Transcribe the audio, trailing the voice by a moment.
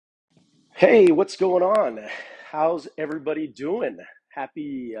Hey, what's going on? How's everybody doing?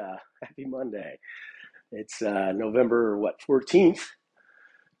 Happy Monday. It's November 14th,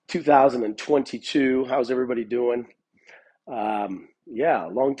 2022. How's everybody doing? Yeah,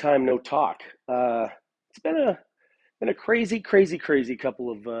 long time no talk. It's been a crazy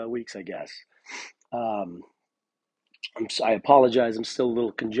couple of weeks, I guess. Um, I apologize. I'm still a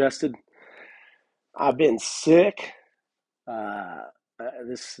little congested. I've been sick. Uh,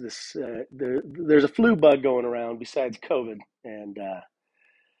 there's a flu bug going around besides COVID, and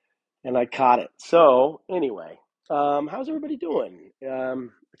I caught it. So anyway, how's everybody doing?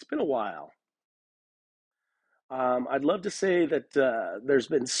 It's been a while. I'd love to say that there's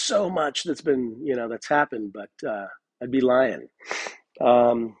been so much that's happened, but I'd be lying.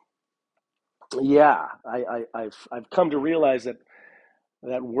 Um, yeah, I've come to realize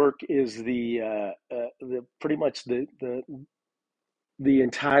that work is the pretty much the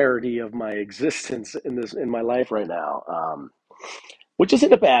entirety of my existence in my life right now, which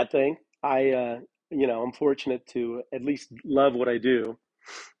isn't a bad thing. I'm fortunate to at least love what I do.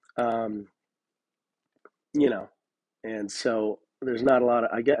 Um, you know, and so there's not a lot of.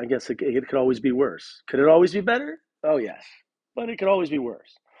 I guess it could always be worse. Could it always be better? Oh yes, but it could always be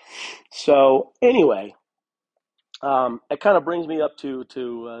worse. So anyway, it kind of brings me up to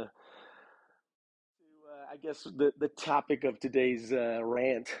I guess the topic of today's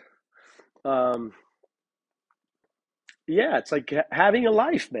rant. Um, yeah, it's like having a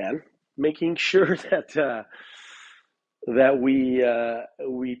life, man. Making sure that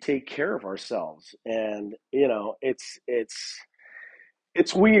we take care of ourselves, and it's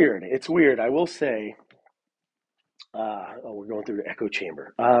weird. It's weird. I will say. We're going through the echo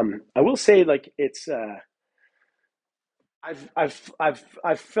chamber. I will say, like it's. I've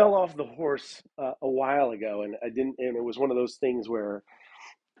fell off the horse a while ago, and I didn't. And it was one of those things where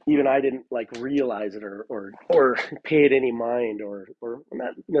even I didn't like realize it or pay it any mind or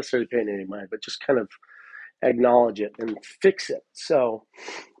not necessarily paying any mind, but just kind of acknowledge it and fix it. So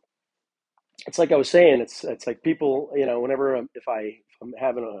it's like I was saying, it's like people, whenever if I'm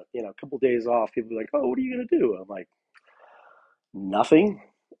having a couple of days off, people be like, "Oh, what are you gonna do?" I'm like, "Nothing."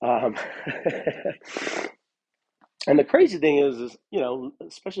 Um, and the crazy thing is,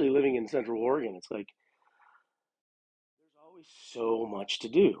 especially living in Central Oregon, it's like there's always so much to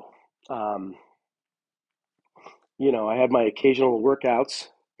do. Um, I had my occasional workouts.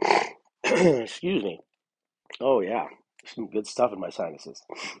 Excuse me. Oh yeah, some good stuff in my sinuses.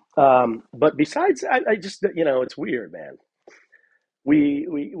 But besides, I just it's weird, man.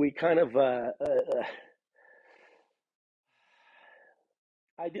 We kind of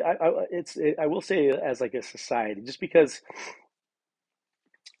I will say as like a society, just because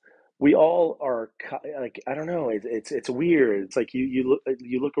we all are like I don't know, it's weird. It's like you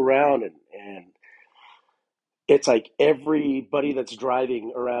look around and it's like everybody that's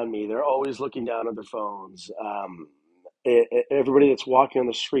driving around me, they're always looking down at their phones. Everybody that's walking on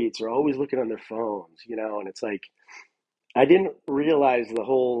the streets are always looking on their phones, and it's like I didn't realize the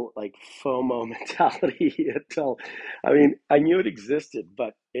whole like FOMO mentality until, I mean, I knew it existed,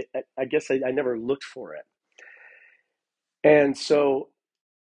 but I guess I never looked for it. And so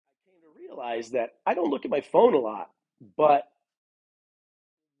I came to realize that I don't look at my phone a lot, but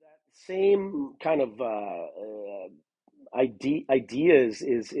that same kind of ideas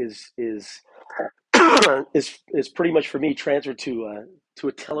is pretty much for me transferred to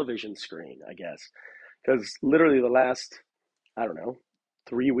a television screen, I guess, because literally the last I don't know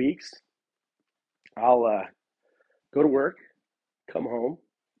 3 weeks I'll go to work, come home,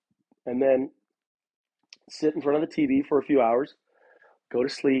 and then sit in front of the TV for a few hours, go to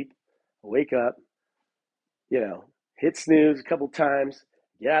sleep, wake up, you know, hit snooze a couple times,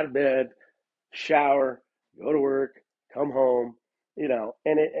 get out of bed, shower, go to work, come home, and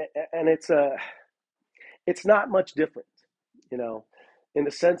it's not much different, you know, in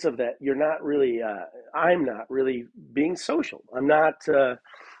the sense of that you're not really I'm not really being social. I'm not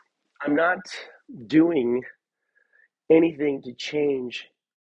doing anything to change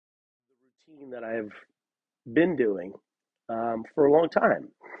the routine that I've been doing for a long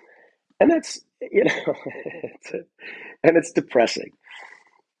time, and that's it's, and it's depressing.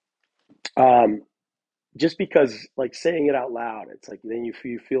 Um, just because like saying it out loud, it's like then you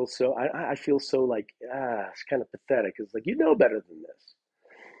feel so. I feel so like it's kind of pathetic. It's like you know better than this.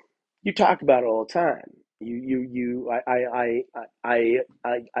 You talk about it all the time. I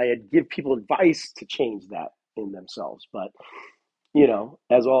give people advice to change that in themselves, but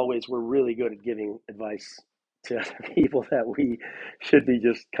as always, we're really good at giving advice to other people that we should be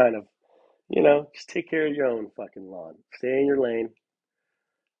just kind of, just take care of your own fucking lawn. Stay in your lane.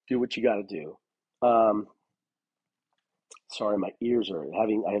 do what you got to do. Um, Sorry, my ears are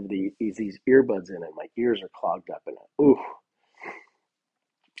having. I have these earbuds in, and my ears are clogged up, and ooh.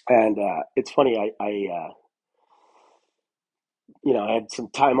 And it's funny. I had some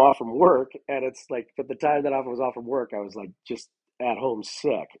time off from work, and it's like, but the time that I was off from work, I was like just at home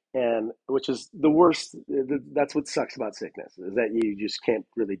sick, and which is the worst. That's what sucks about sickness is that you just can't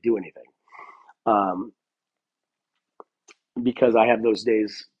really do anything. Um, because I have those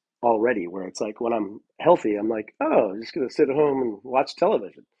days already where it's like when I'm healthy, I'm like, oh, I'm just gonna sit at home and watch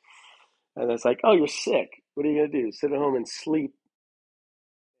television, and it's like, oh, you're sick. What are you gonna do? Sit at home and sleep,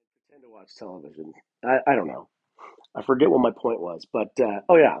 pretend to watch television? I don't know. I forget what my point was, but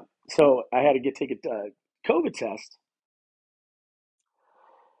oh yeah. So I had to get take a COVID test,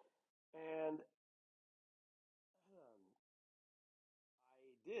 and I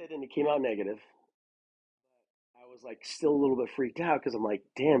did, and it came out negative. I was like still a little bit freaked out because I'm like,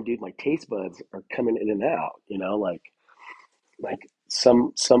 damn, dude, my taste buds are coming in and out. Like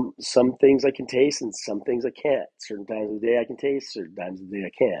some things I can taste and some things I can't. Certain times of the day I can taste, certain times of the day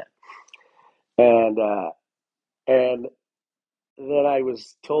I can't. And then I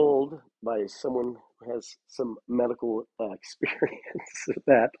was told by someone who has some medical experience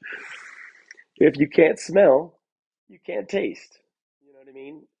that if you can't smell, you can't taste. You know what I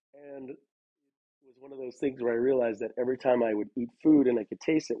mean? And it was one of those things where I realized that every time I would eat food and I could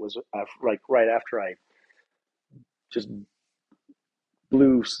taste it was like right after I just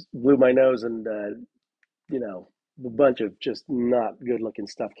blew my nose and you know a bunch of just not good looking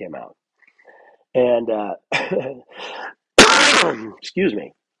stuff came out. And excuse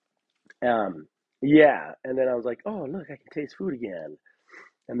me. Um, yeah, and then I was like, oh look, I can taste food again.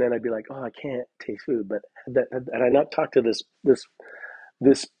 And then I'd be like, oh, I can't taste food. But had I not talked to this this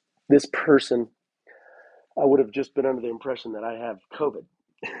person, I would have just been under the impression that I have COVID.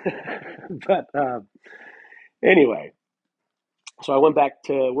 But anyway, so I went back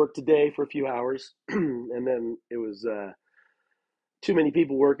to work today for a few hours, and then it was too many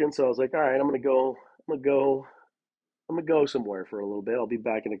people working. So I was like, all right, I'm gonna go. I'm gonna go. I'm gonna go somewhere for a little bit. I'll be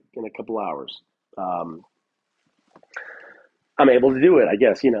back in a couple hours. Um, I'm able to do it, I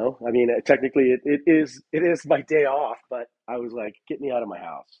guess. I mean, technically, it is my day off, but I was like, get me out of my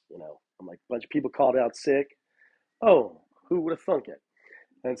house. I'm like, a bunch of people called out sick. Oh, who would have thunk it?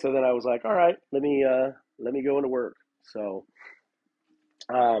 And so then I was like, all right, let me go into work. So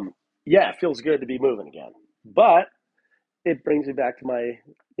yeah, it feels good to be moving again, but it brings me back to my,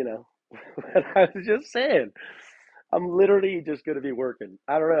 you know, what I was just saying. I'm literally just going to be working.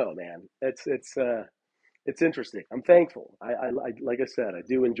 I don't know, man. It's interesting. I'm thankful. Like I said, I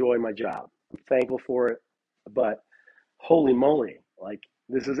do enjoy my job. I'm thankful for it, but holy moly, like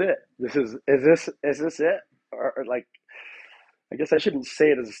this is it. Is this it? Or like, I guess I shouldn't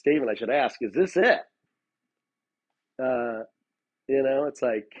say it as a statement. I should ask, is this it? Uh, it's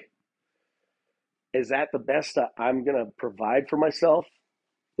like, is that the best I'm gonna provide for myself?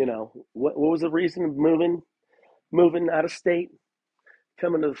 What was the reason of moving out of state,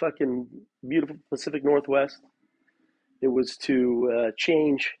 coming to the fucking beautiful Pacific Northwest? It was to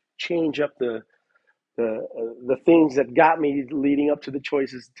change up the things that got me leading up to the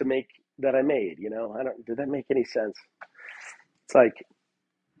choices to make that I made. I don't. Did that make any sense? It's like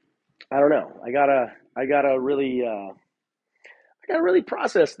I don't know. I gotta really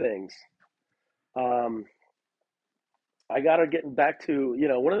process things. Um, I gotta get back to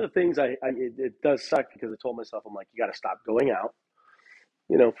one of the things it does suck because I told myself I'm like you gotta stop going out,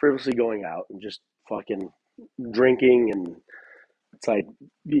 frivolously going out and just fucking drinking and it's like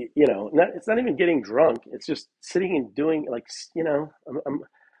it's not even getting drunk. It's just sitting and doing like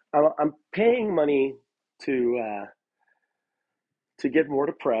I'm paying money to get more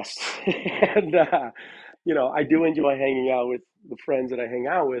depressed, and I do enjoy hanging out with the friends that I hang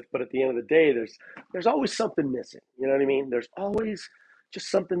out with. But at the end of the day, there's always something missing. You know what I mean? There's always just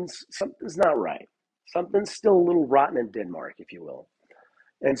something's not right. Something's still a little rotten in Denmark, if you will.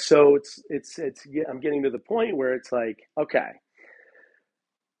 And so I'm getting to the point where it's like, okay,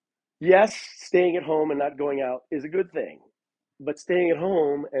 yes, staying at home and not going out is a good thing. But staying at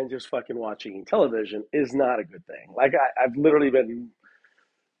home and just fucking watching television is not a good thing. Like I've literally been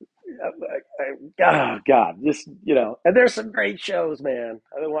oh God, this and there's some great shows, man.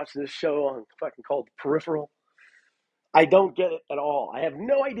 I've been watching this show on fucking called Peripheral. I don't get it at all. I have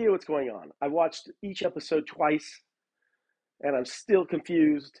no idea what's going on. I watched each episode twice, and I'm still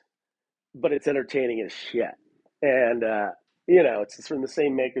confused. But it's entertaining as shit, and it's from the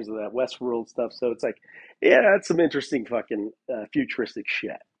same makers of that Westworld stuff. So it's like, yeah, it's some interesting fucking futuristic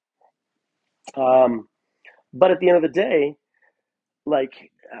shit. But at the end of the day,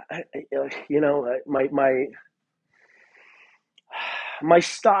 like my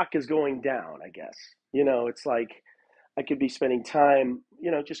stock is going down, I guess. It's like I could be spending time,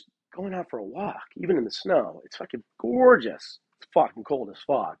 just going out for a walk, even in the snow. It's fucking gorgeous. It's fucking cold as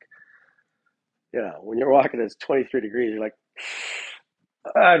fuck. When you're walking, it's 23 degrees. You're like,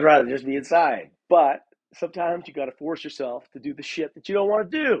 I'd rather just be inside. But sometimes you got to force yourself to do the shit that you don't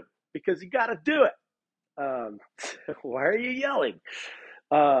want to do because you got to do it. Um, why are you yelling?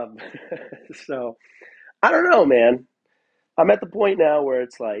 Um, so I don't know, man. I'm at the point now where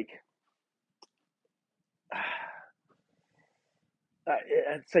it's like,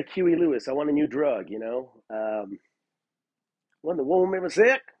 it's like Huey Lewis. I want a new drug. When the woman was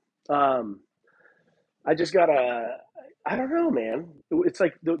sick, um, I just gotta. I don't know, man. It's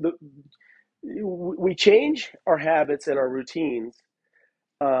like we change our habits and our routines,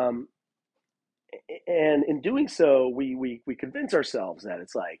 um, and in doing so, we convince ourselves that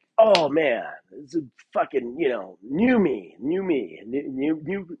it's like, oh man, it's a fucking new me,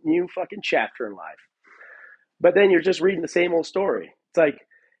 new fucking chapter in life. But then you're just reading the same old story. It's like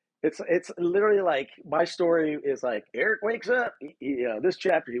it's literally like my story is like Eric wakes up. This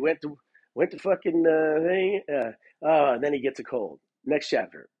chapter he went to fucking thing, and then he gets a cold. Next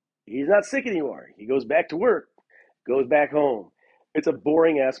chapter, he's not sick anymore. He goes back to work, goes back home. It's a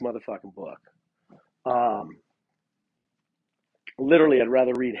boring ass motherfucking book. Um, Literally, I'd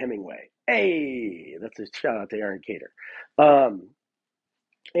rather read Hemingway. Hey, that's a shout out to Aaron Cater. Um,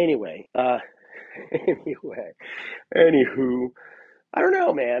 anyway, anyway, anywho, I don't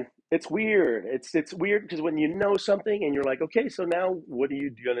know, man. It's weird. It's weird because when you know something and you're like, okay, so now what are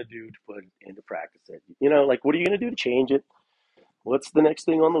you gonna do to put into practice it? Like what are you gonna do to change it? What's the next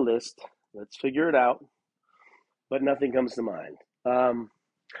thing on the list? Let's figure it out. But nothing comes to mind.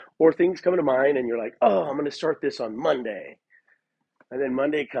 Or things come to mind and you're like, oh, I'm gonna start this on Monday. And then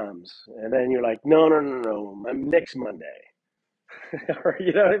Monday comes, and then you're like, no, no, no, no, next Monday. Or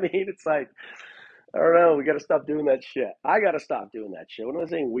you know what I mean? It's like, I don't know. We got to stop doing that shit. I got to stop doing that shit. When I'm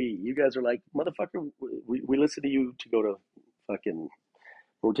saying we, you guys are like, motherfucker, we listen to you to go to fucking,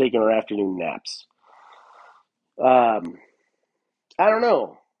 we're taking our afternoon naps. Um, I don't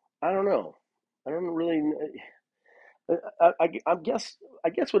know. I don't know. I don't really, I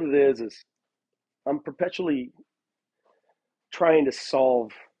guess what it is I'm perpetually trying to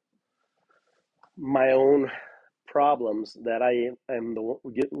solve my own problems that I am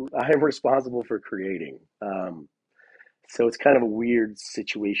responsible for creating. So it's kind of a weird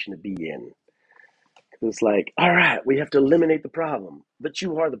situation to be in. It's like, all right, we have to eliminate the problem, but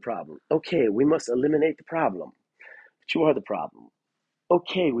you are the problem. Okay, we must eliminate the problem, but you are the problem.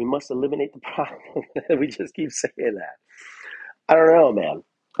 Okay, we must eliminate the problem. We just keep saying that. I don't know, man.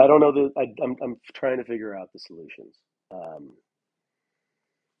 I don't know I'm trying to figure out the solutions. Um,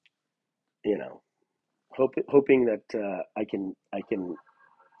 you know, hoping that I can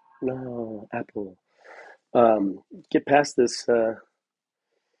no Apple get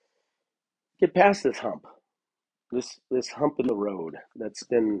past this hump, this hump in the road that's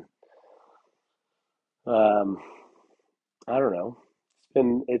been um, I don't know.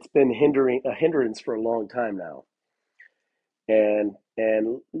 It's been hindering a hindrance for a long time now, and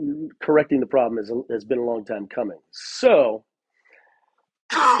correcting the problem has been a long time coming. So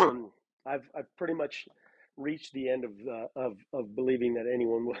I've pretty much reached the end of believing that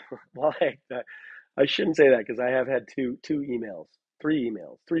anyone will. Well, I shouldn't say that because I have had three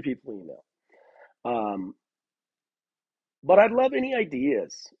people email. Um, but I'd love any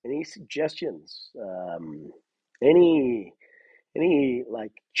ideas, any suggestions, any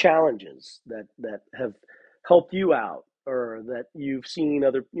like challenges that have helped you out or that you've seen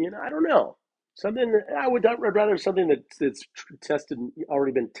other I don't know, something I'd rather something that's tested,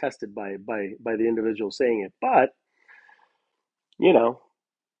 already been tested by the individual saying it. But you know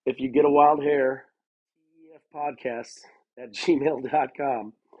if you get a wild hair, podcast at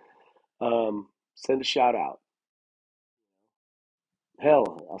gmail.com, send a shout out.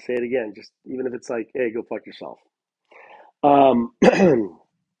 Hell, I'll say it again, just even if it's like, hey, go fuck yourself. um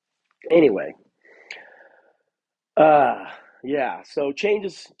anyway. Uh yeah, so change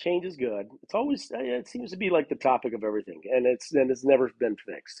is good. It's always it seems to be like the topic of everything, and it's never been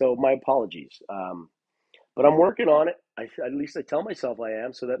fixed. So my apologies. But I'm working on it. At least I tell myself I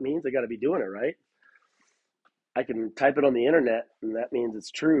am, so that means I got to be doing it, right? I can type it on the internet, and that means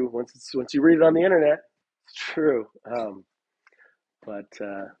it's true. Once you read it on the internet, it's true. But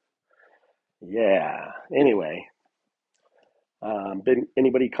yeah. Anyway, been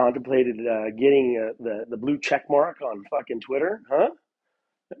anybody contemplated getting the blue check mark on fucking Twitter? Huh?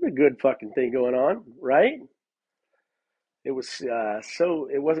 That's a good fucking thing going on, right? It was so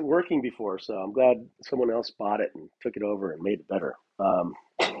it wasn't working before, so I'm glad someone else bought it and took it over and made it better.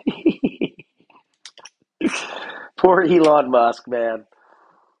 Poor Elon Musk, man.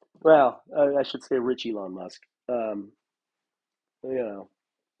 Well, I should say rich Elon Musk. Um, you know,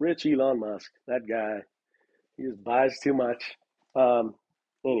 rich Elon Musk. That guy, he just buys too much. Um,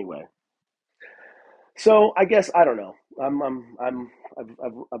 anyway, so I guess I don't know. I've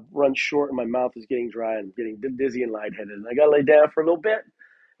run short, and my mouth is getting dry, and I'm getting dizzy and lightheaded, and I got to lay down for a little bit,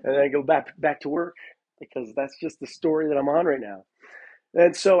 and then I go back to work because that's just the story that I'm on right now.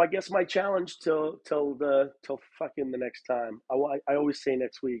 And so I guess my challenge till fucking the next time. I always say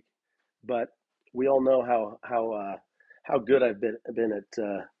next week, but we all know how good I've been at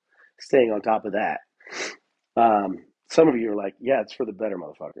staying on top of that. Some of you are like, yeah, it's for the better,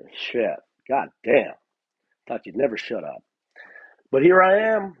 motherfucker. Shit, god damn, thought you'd never shut up. But here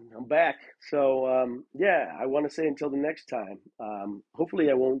I am. I'm back. So yeah, I want to say until the next time. Hopefully,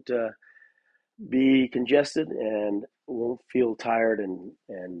 I won't be congested and won't feel tired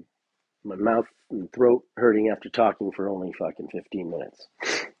and my mouth and throat hurting after talking for only fucking 15 minutes.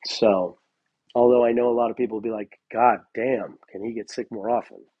 So, although I know a lot of people will be like, God damn, can he get sick more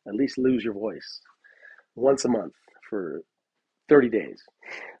often? At least lose your voice once a month for 30 days.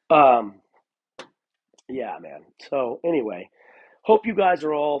 Um, yeah, man. So, anyway, hope you guys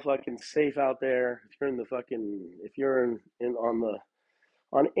are all fucking safe out there. If you're in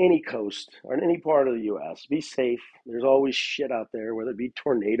on any coast or in any part of the U.S., be safe. There's always shit out there, whether it be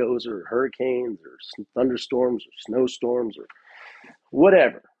tornadoes or hurricanes or thunderstorms or snowstorms or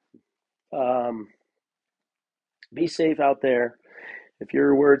whatever. Um, be safe out there. If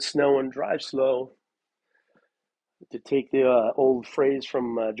you're where it's snowing, drive slow. To take the old phrase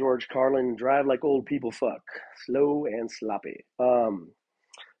from George Carlin, drive like old people fuck, slow and sloppy.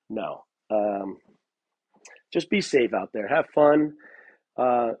 No, just be safe out there. Have fun.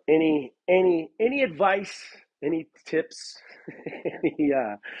 Any advice, any tips,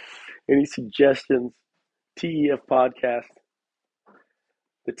 any suggestions? TEF podcast.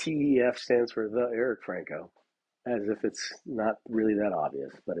 The TEF stands for the Eric Franco, as if it's not really that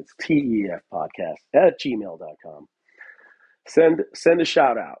obvious, but it's TEF podcast at gmail.com. Send a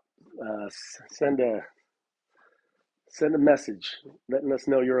shout out. Send a message letting us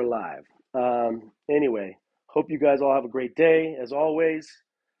know you're alive. Anyway, hope you guys all have a great day. As always,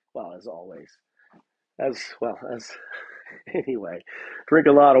 well, as always, as anyway, drink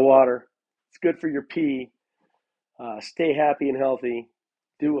a lot of water. It's good for your pee. Stay happy and healthy.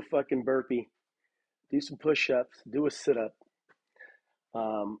 Do a fucking burpee. Do some push-ups. Do a sit-up.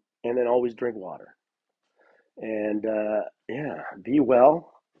 And then always drink water. And yeah, be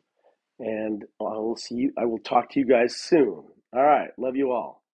well. And I will talk to you guys soon. All right. Love you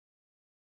all.